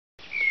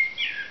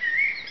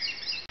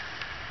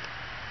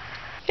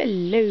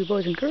Hello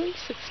boys and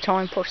girls, it's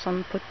time for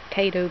some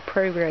potato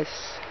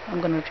progress. I'm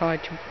gonna try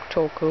to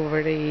talk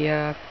over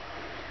the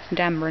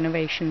dam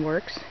renovation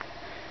works.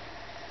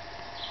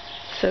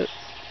 So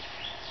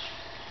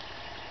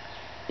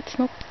it's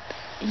not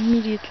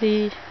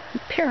immediately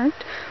apparent,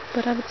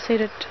 but I would say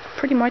that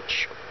pretty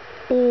much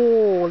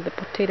all the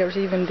potatoes,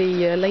 even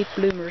the late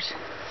bloomers,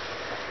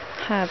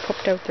 have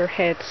popped out their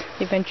heads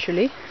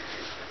eventually,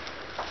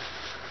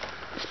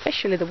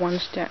 especially the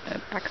ones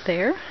back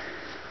there.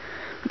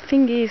 The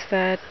thing is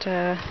that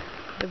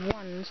the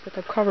ones that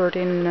are covered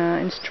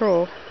in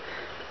straw,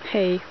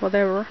 hay,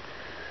 whatever,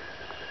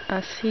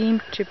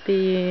 seem to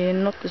be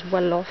not as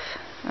well off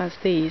as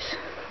these,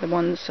 the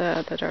ones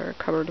that are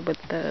covered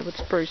with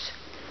spruce.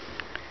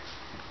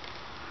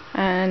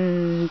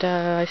 And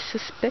I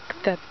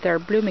suspect that their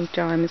blooming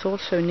time is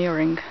also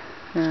nearing,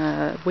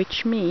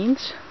 which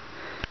means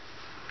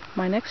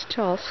my next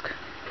task,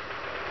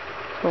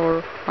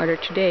 for either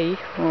today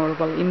or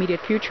well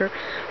immediate future,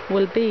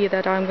 will be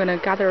that I'm gonna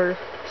gather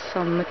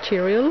some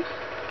material.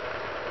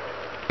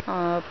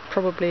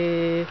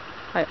 Probably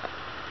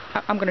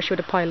I'm gonna show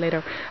the pile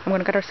later. I'm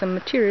gonna gather some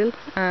material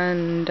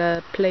and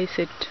place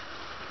it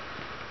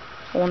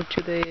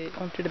onto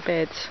the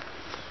beds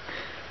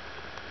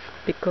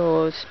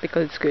because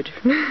it's good.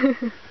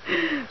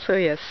 So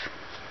yes,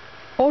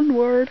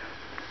 onward.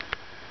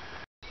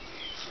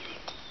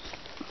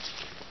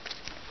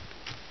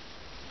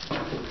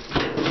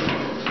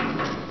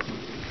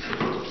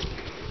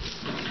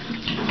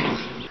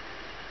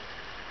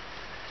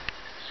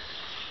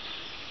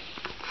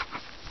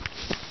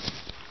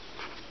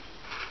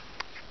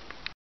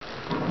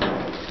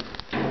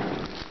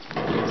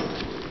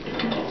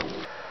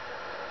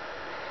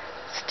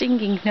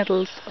 Stinging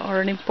nettles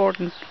are an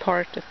important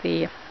part of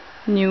the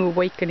new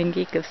awakening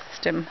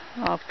ecosystem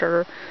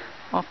after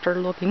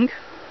logging,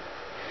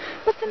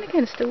 but then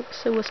again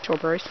so are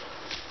strawberries.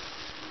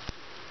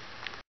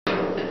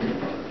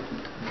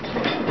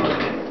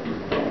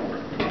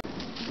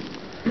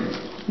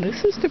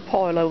 This is the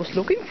pile I was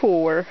looking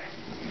for.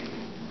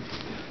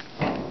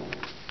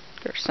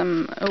 There's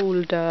some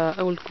old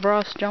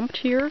grass dumped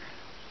here,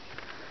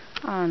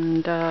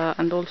 and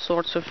all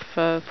sorts of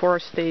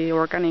foresty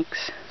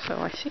organics, so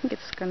I think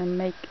it's gonna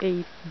make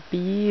a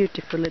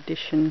beautiful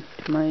addition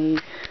to my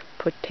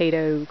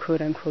potato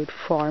quote-unquote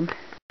farm.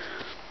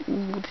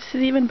 Ooh, this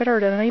is even better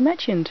than I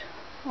imagined.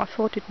 I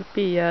thought it would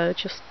be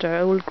just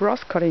old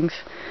grass cuttings,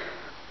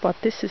 but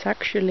this is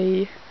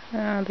actually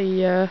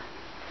the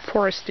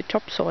foresty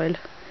topsoil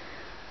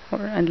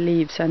and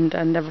leaves and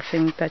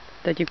everything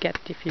that you get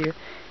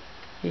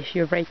if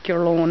you rake your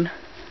lawn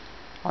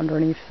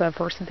underneath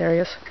forested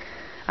areas,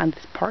 and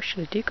it's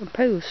partially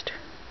decomposed.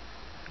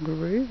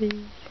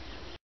 Groovy.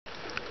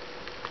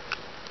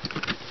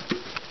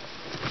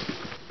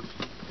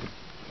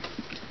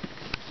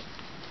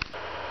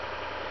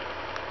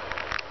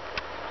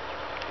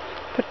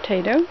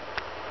 Potato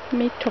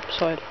meet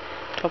topsoil,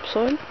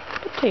 topsoil,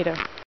 potato.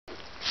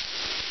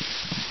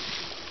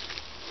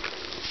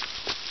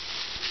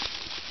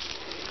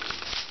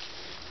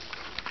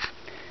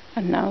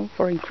 And now,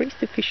 for increased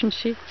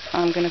efficiency,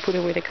 I'm gonna put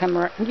away the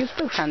camera and use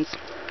both hands.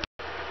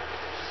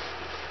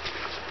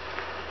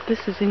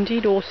 This is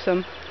indeed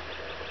awesome.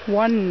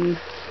 One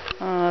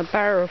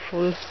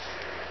barrowful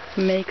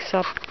makes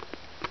up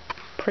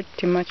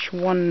pretty much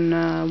one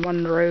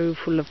row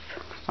full of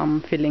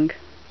filling.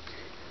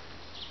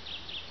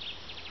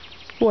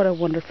 What a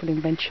wonderful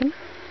invention.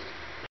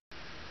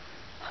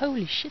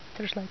 Holy shit,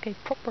 there's like a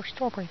proper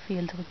strawberry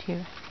field out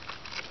here.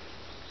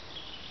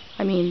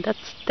 I mean,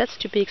 that's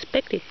to be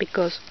expected,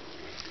 because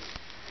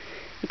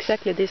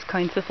exactly these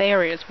kinds of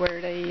areas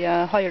where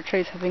the higher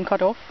trees have been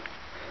cut off,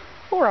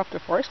 or after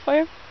forest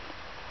fire,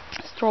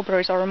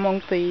 strawberries are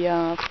among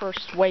the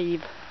first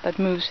wave that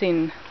moves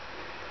in.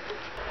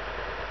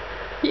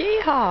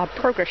 Yeehaw!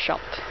 Progress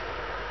shot!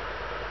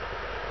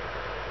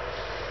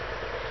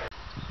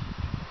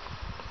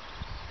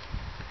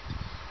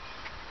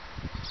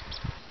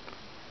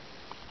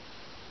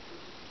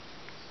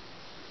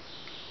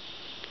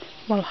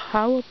 Well,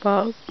 how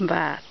about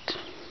that?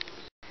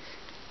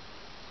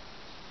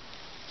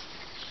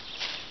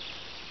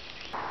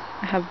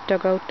 I have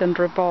dug out and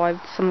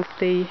revived some of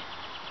the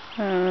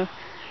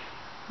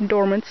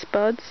dormant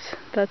spuds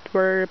that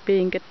were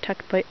being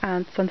attacked by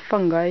ants and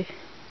fungi,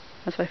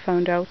 as I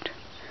found out.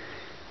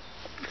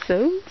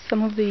 So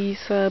some of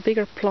these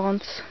bigger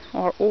plants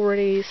are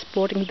already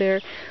sporting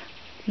their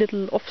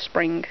little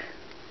offspring.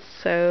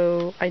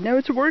 So I know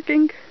it's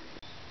working.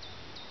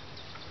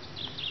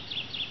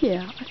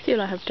 Yeah, I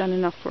feel I have done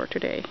enough for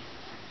today.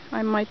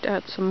 I might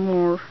add some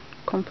more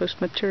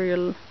compost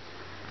material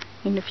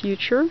in the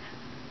future,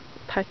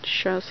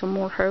 patch some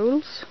more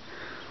holes,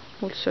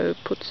 also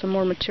put some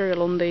more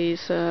material on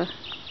these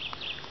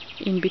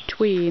in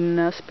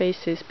between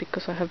spaces,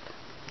 because I have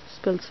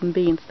spilled some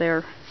beans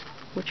there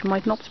which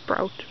might not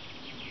sprout,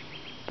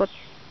 but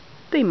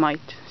they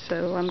might,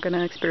 so I'm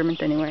gonna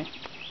experiment anyway.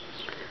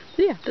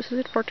 So yeah, this is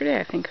it for today,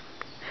 I think.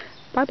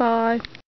 Bye bye!